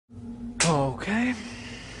Okay.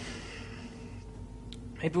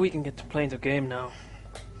 Maybe we can get to playing the game now.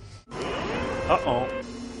 Uh-oh.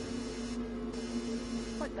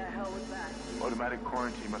 What the hell was that? Automatic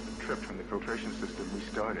quarantine must have tripped when the filtration system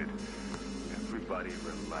restarted. Everybody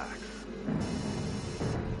relax.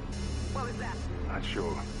 What was that? Not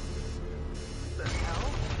sure. The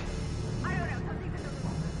hell? I don't know. Something to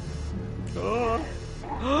do. Oh.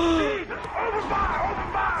 Jesus! Open fire! Open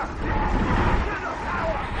fire! Get the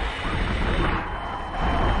tower!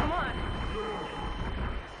 Come on.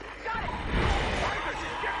 Got it.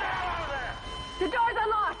 Get the hell out of there! The door's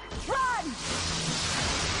unlocked. Run!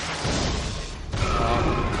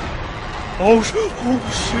 Oh shit!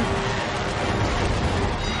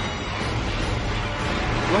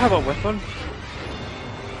 Do I have a weapon?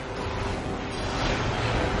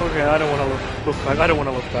 Okay, I don't want to look back. I don't want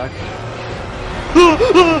to look back.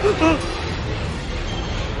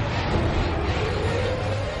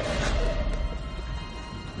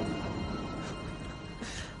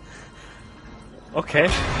 Okay.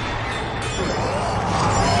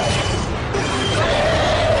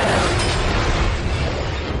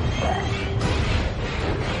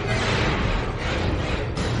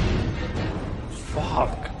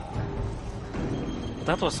 Fuck.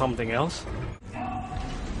 That was something else.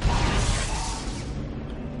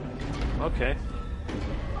 Okay.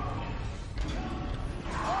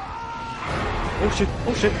 Oh shit,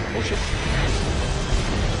 oh shit, oh shit.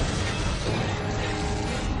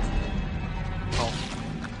 Oh.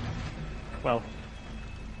 Well.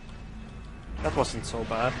 That wasn't so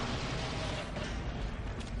bad.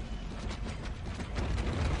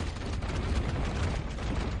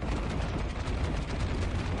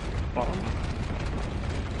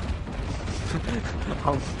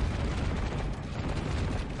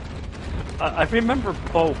 I remember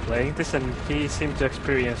Poe playing this and he seemed to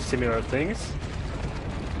experience similar things.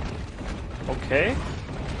 Okay.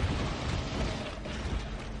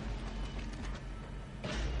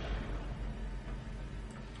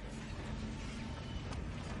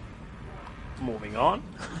 Moving on.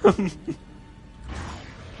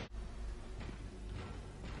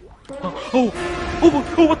 Oh,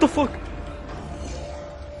 what the fuck?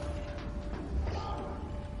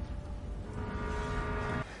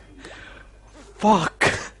 Fuck!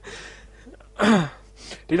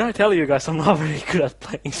 Did I tell you guys I'm not very good at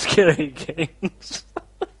playing scary games?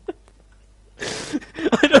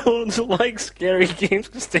 I don't like scary games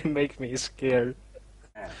because they make me scared.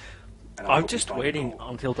 I'm just waiting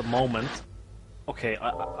until the moment. Okay,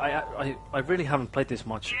 I really haven't played this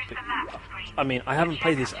much. I mean, I haven't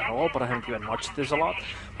played this at all, but I haven't even watched this a lot.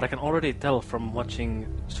 But I can already tell from watching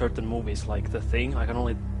certain movies like The Thing, I can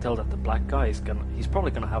only tell that the black guy is he's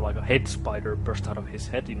probably gonna have like a head spider burst out of his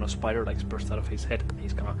head, you know, spider legs burst out of his head, and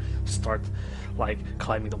he's gonna start like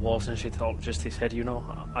climbing the walls and shit, all just his head, you know.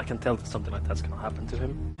 I can tell that something like that's gonna happen to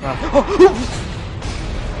him.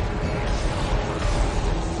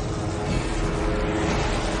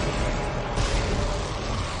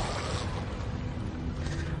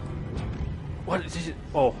 What is it?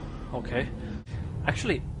 Oh, okay.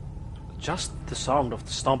 Actually, just the sound of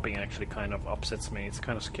the stomping actually kind of upsets me. It's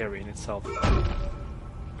kind of scary in itself.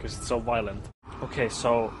 Because it's so violent. Okay,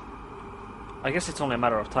 so I guess it's only a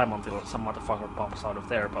matter of time until some motherfucker pops out of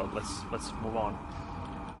there, but let's move on.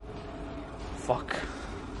 Fuck.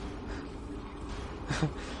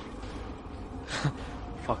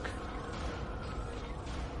 Fuck.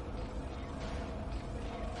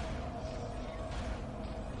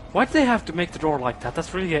 Why do they have to make the door like that?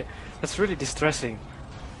 That's really distressing.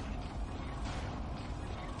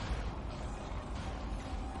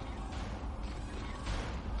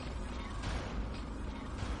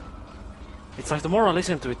 It's like the more I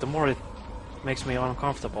listen to it, the more it makes me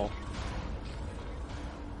uncomfortable.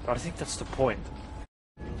 But I think that's the point.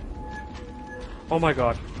 Oh my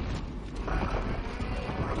god.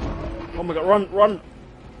 Oh my god, run!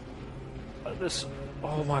 This...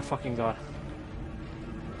 Oh my fucking god.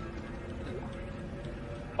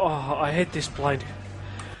 Oh, I hate this blind.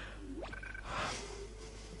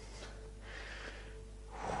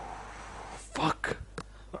 Fuck.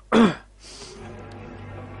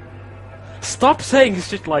 Stop saying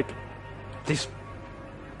shit like this.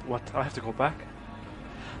 What? I have to go back?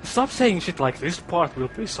 Stop saying shit like this part will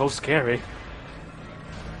be so scary.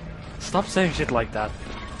 Stop saying shit like that.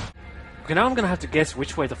 Okay, now I'm gonna have to guess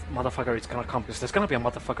which way the motherfucker is gonna come, because there's gonna be a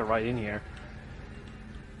motherfucker right in here.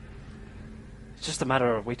 It's just a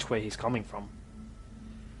matter of which way he's coming from.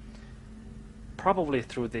 Probably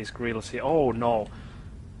through these grills here. Oh no.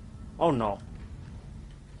 Oh no.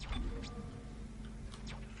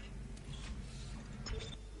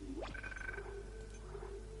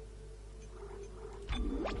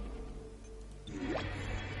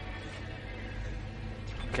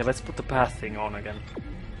 Okay, let's put the path thing on again.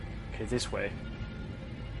 Okay, this way.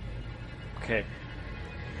 Okay.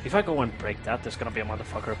 If I go and break that, there's gonna be a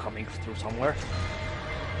motherfucker coming through somewhere.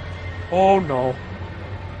 Oh no.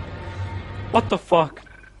 What the fuck?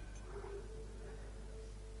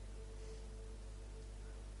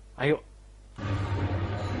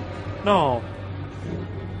 No.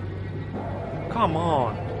 Come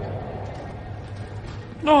on.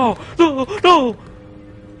 No! No! No!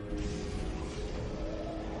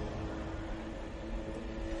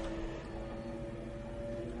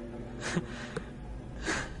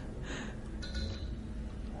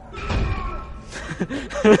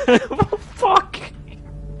 Fuck!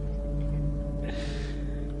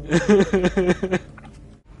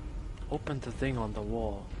 Open the thing on the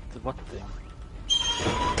wall. The what thing?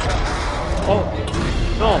 Oh!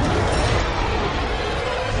 No!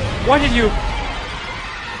 Why did you...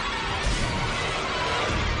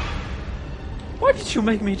 Why did you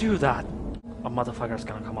make me do that? A motherfucker's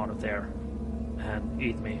gonna come out of there and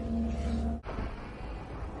eat me.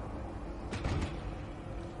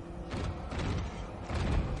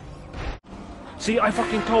 See, I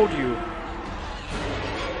fucking told you!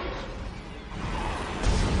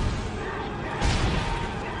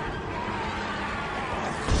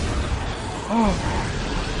 Oh!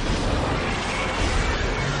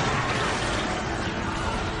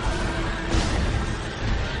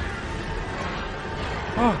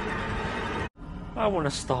 Oh! I wanna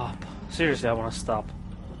stop. Seriously, I wanna stop.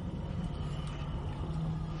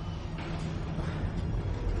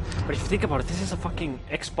 But if you think about it, this is a fucking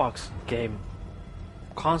Xbox game.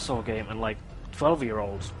 Console game, and like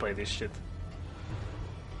 12-year-olds play this shit.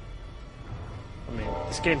 I mean,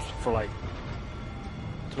 this game's for like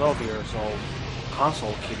 12 years old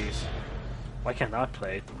console kiddies. Why can't I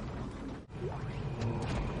play it?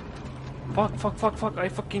 Fuck, fuck, fuck, fuck, I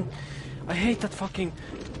hate that fucking...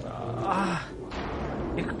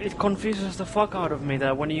 It confuses the fuck out of me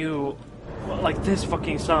that when you... Like this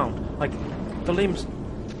fucking sound. Like, the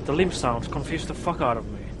limb sounds confuse the fuck out of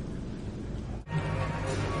me.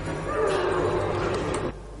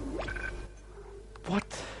 What?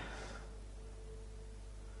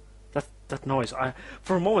 That noise.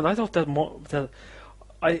 For a moment I thought that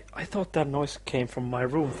I thought that noise came from my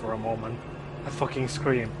room for a moment. That fucking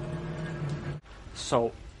scream.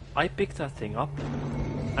 So I picked that thing up,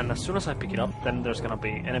 and as soon as I pick it up, then there's gonna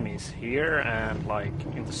be enemies here and like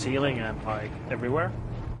in the ceiling and like everywhere.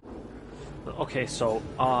 Okay, so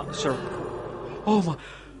sir. Oh my!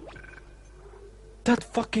 That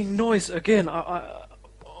fucking noise again.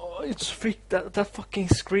 It's freak. That fucking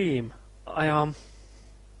scream.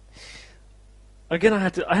 Again, I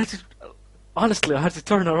had to. Honestly, I had to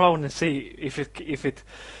turn around and see if it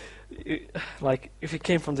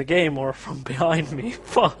came from the game or from behind me.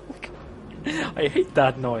 Fuck. I hate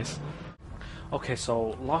that noise. Okay,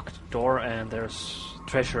 so locked door and there's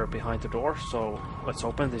treasure behind the door. So let's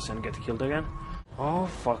open this and get killed again. Oh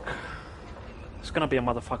fuck. There's gonna be a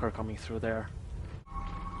motherfucker coming through there.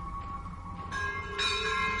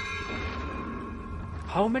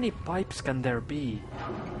 How many pipes can there be?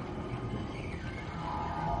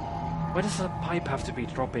 Why does a pipe have to be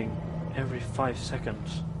dropping every 5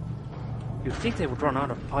 seconds? You'd think they would run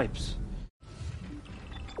out of pipes.